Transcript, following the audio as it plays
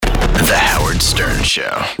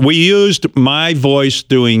show. We used my voice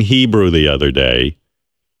doing Hebrew the other day,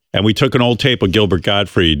 and we took an old tape of Gilbert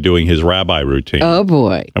Gottfried doing his rabbi routine. Oh,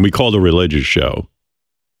 boy. And we called it a religious show.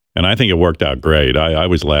 And I think it worked out great. I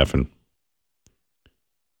was laughing.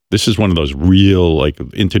 This is one of those real, like,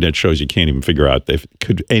 internet shows you can't even figure out.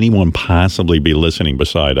 Could anyone possibly be listening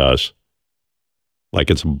beside us? Like,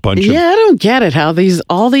 it's a bunch of... Yeah, I don't get it. How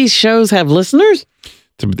all these shows have listeners?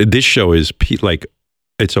 This show is, like,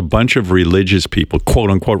 it's a bunch of religious people,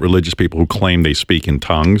 quote-unquote religious people, who claim they speak in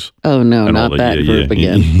tongues. Oh, no, not that group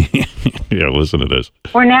again. Yeah, listen to this.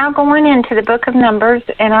 We're now going into the book of Numbers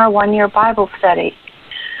in our one-year Bible study.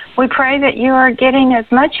 We pray that you are getting as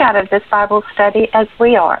much out of this Bible study as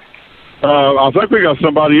we are. I think we got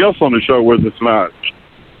somebody else on the show with us tonight.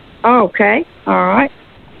 Oh, okay. All right.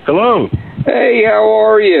 Hello. Hey, how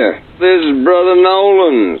are you? This is Brother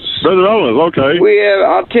Nolan's. Brother Nolan's, okay.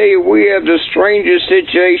 I'll tell you, we have the strangest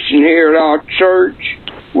situation here at our church.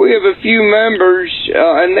 We have a few members,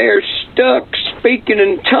 and they're stuck speaking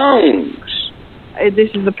in tongues. This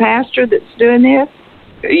is the pastor that's doing this?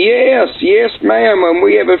 Yes, ma'am. And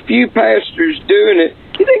we have a few pastors doing it.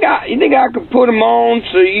 You think I could put them on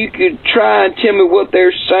so you could try and tell me what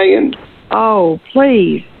they're saying? Oh,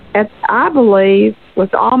 please. I believe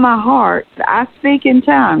with all my heart that I speak in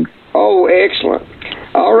tongues. Oh, excellent.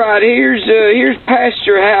 All right, here's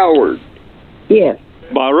Pastor Howard. Yes.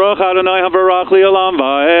 Baruch Adonai havarach li'olam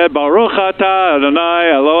va'ed, Baruch atah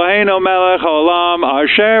Adonai Eloheinu melech olam,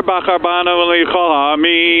 asher bachar banu lichol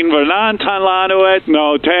ha'amin, v'natan lanu et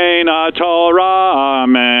noten ha'torah.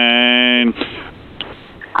 Amen.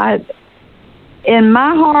 In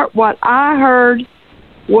my heart, what I heard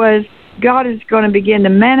was God is going to begin to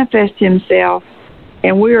manifest himself,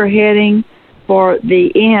 and we are heading for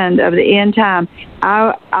the end of the end time.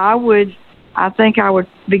 I think I would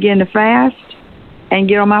begin to fast and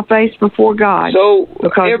get on my face before God. So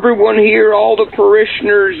everyone here, all the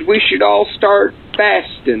parishioners, we should all start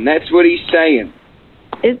fasting. That's what he's saying.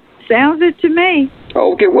 It sounds it to me.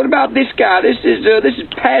 Okay, what about this guy? This is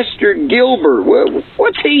Pastor Gilbert.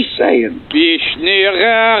 What's he saying?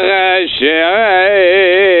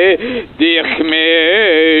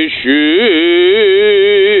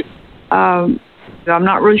 I'm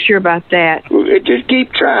not really sure about that. Just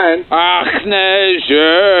keep trying.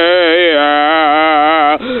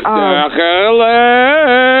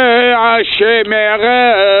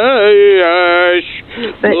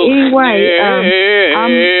 But anyway,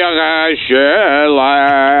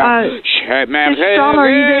 Saul, are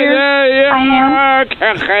you there? I am.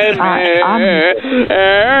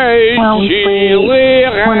 Well, we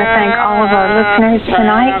want to thank all of our listeners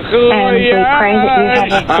tonight, and we pray that you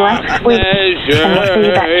have a blessed week, and we'll see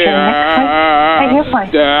you back here next week. Hey, here's one.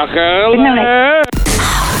 Good night.